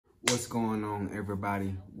What's going on,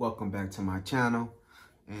 everybody? Welcome back to my channel.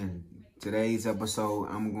 And today's episode,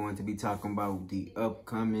 I'm going to be talking about the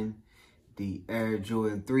Air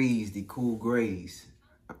Jordan 3s, the cool grays.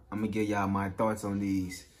 I'm gonna give y'all my thoughts on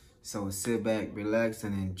these. So sit back, relax,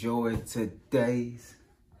 and enjoy today's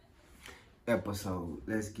episode.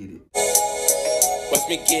 Let's get it. Watch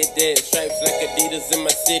me get that, stripes like Adidas in my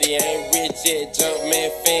city. I ain't rich yet, jump man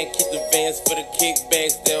fan, keep the vans for the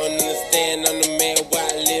kickbacks. They don't understand I'm the man where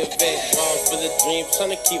I live at. All for the dream,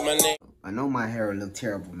 trying to keep my name. I know my hair look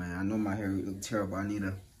terrible, man. I know my hair look terrible.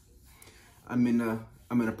 I'm in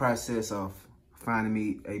the process of finding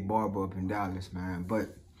me a barber up in Dallas, man.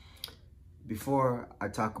 But before I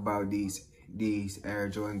talk about these Air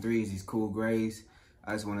Jordan 3s, these cool grays,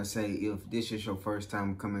 I just want to say, if this is your first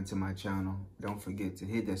time coming to my channel, don't forget to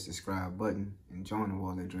hit that subscribe button and join the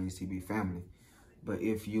Wall of Dreams TV family. But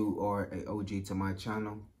if you are a OG to my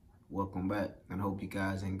channel, welcome back. And I hope you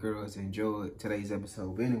guys and girls enjoyed today's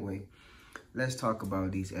episode. But anyway, let's talk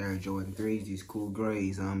about these Air Jordan 3s, these cool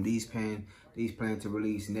grays. These plan to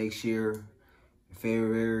release next year,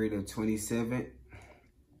 February the 27th.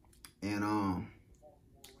 And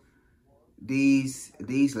these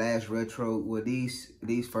last retro, well, these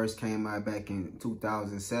first came out back in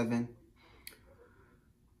 2007.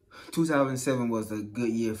 2007 was a good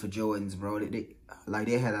year for Jordans, bro. They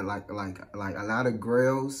had a lot of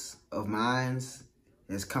grails of mines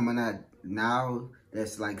that's coming out now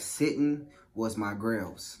that's like sitting was my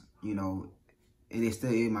grails, you know, and they still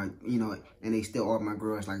in my, you know, and they still are my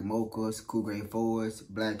grails, like Mochas, Cool Gray 4s,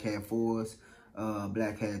 Black Hat 4s,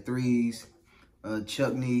 Black Hat 3s,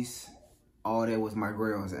 Chuckneys. All that was my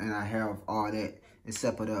grails, and I have all that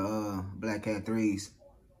except for the Black Hat 3s.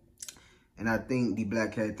 And I think the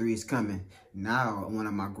Black Hat 3s coming. Now, one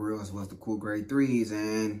of my grails was the Cool Gray 3s,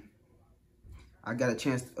 and I got a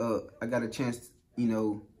chance, you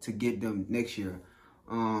know, to get them next year.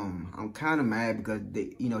 I'm kind of mad because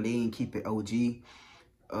they didn't keep it OG.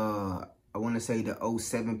 I want to say the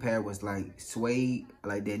 07 pair was like suede,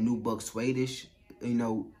 like that nubuck suede-ish, you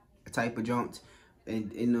know, type of jumps.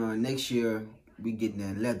 And next year we getting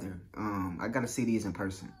that leather. I gotta see these in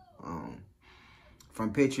person.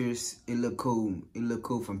 From pictures, it look cool. It look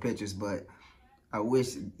cool from pictures, but I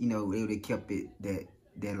wish, you know, they would have kept it that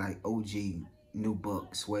like OG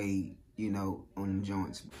nubuck suede, you know, on the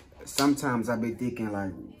joints. Sometimes I've been thinking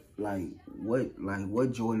like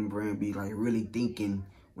what Jordan brand be like really thinking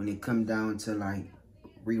when it come down to like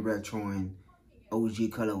re-retroing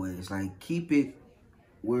OG colorways. Like, keep it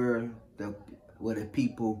where the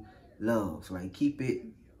people love. Like, keep it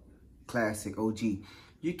classic OG.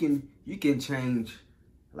 You can change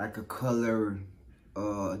like a color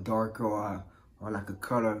darker or like a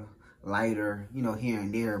color lighter, you know, here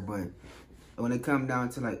and there, but when it come down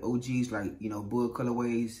to like OGs, like, you know, bull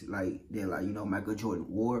colorways, like they're like, you know, Michael Jordan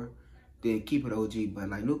wore, then keep it OG. But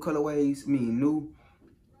like new colorways, new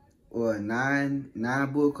or nine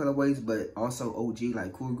bull colorways, but also OG,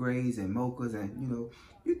 like Cool Grays and Mochas, and you know,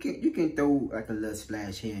 you can throw like a little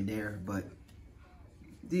splash here and there. But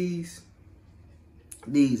these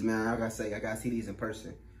man, I gotta see these in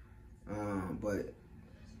person. But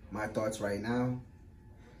my thoughts right now,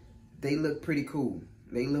 they look pretty cool.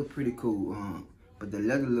 They look pretty cool. But the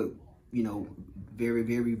leather look, you know, very,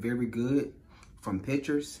 very, very good from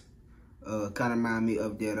pictures. Kind of remind me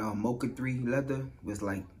of that Mocha 3 leather. Was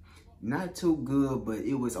like not too good, but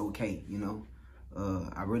it was okay, you know.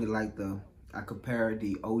 I really like I compared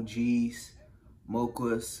the OGs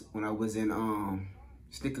Mochas when I was in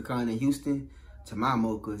SneakerCon in Houston to my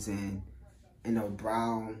Mochas, and you know,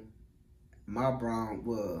 my brown,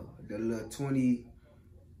 well, the little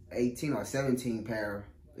 2018 or 17 pair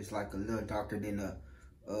is like a little darker than the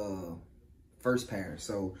first pair.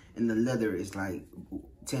 So, and the leather is like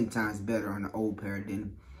 10 times better on the old pair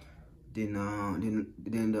than the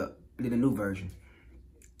new version.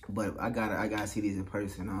 But I gotta see these in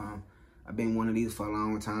person. I've been one of these for a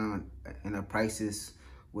long time, and the prices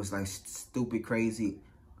was like stupid crazy.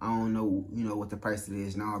 I don't know, you know, what the price it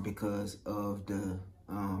is now because of the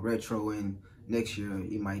retro, and next year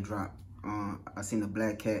it might drop. I seen the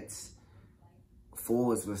Black Hats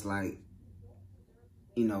 4s was like,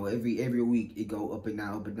 you know, every week it go up and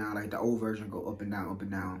down, up and down. Like the old version go up and down, up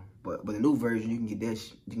and down. But the new version, you can get that.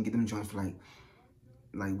 You can get them joints for like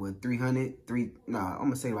what, 300, I'm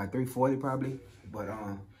gonna say like 340 probably. But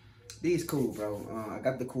these cool, bro. I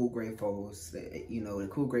got the Cool Gray 4s. You know, the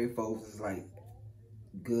Cool Gray 4s is like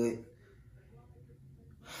good.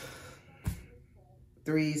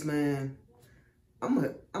 3s, man. I'm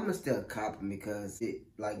gonna still cop them because it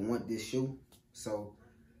like want this shoe, so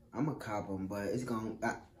I'm gonna cop them. But it's gonna,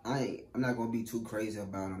 I'm not gonna be too crazy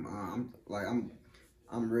about them.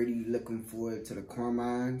 I'm really looking forward to the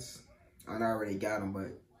Carmines. I already got them,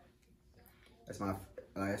 but that's my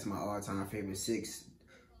all-time favorite 6.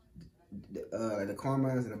 The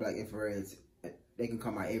Carmines and the Black Infrareds, they can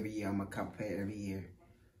come out every year. I'm gonna cop a pair every year.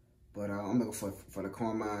 But I'm looking for the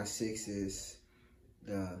Carmine 6s,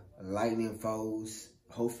 the Lightning Foes.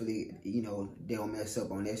 Hopefully, you know, they don't mess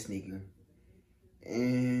up on that sneaker.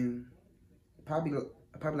 And probably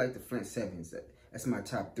like the Flint 7s. That's my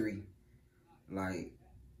top 3, like,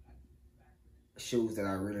 shoes that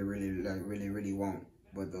I really want.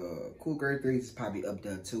 But the Cool Grade 3s is probably up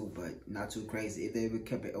there too, but not too crazy. If they ever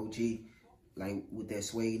kept it OG, like with that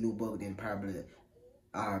Suede Nubuck, then probably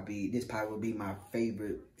this probably would be my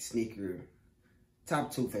favorite sneaker,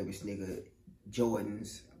 top 2 favorite sneaker,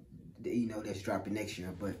 Jordans, you know, that's dropping next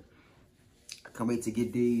year. But I can't wait to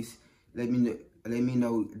get these. Let me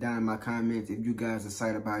know down in my comments if you guys are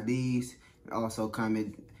excited about these. And also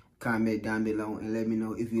comment down below and let me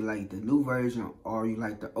know if you like the new version or you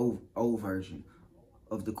like the old version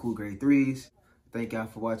of the Cool Grade 3s. Thank y'all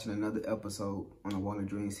for watching another episode on the Wall of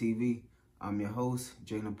Dreams TV. I'm your host,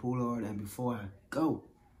 Jalen Poulard, and before I go,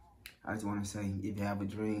 I just want to say, if you have a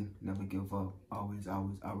dream, never give up. Always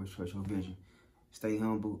trust your vision. Stay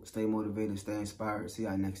humble, stay motivated, stay inspired. See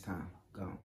y'all next time. Go.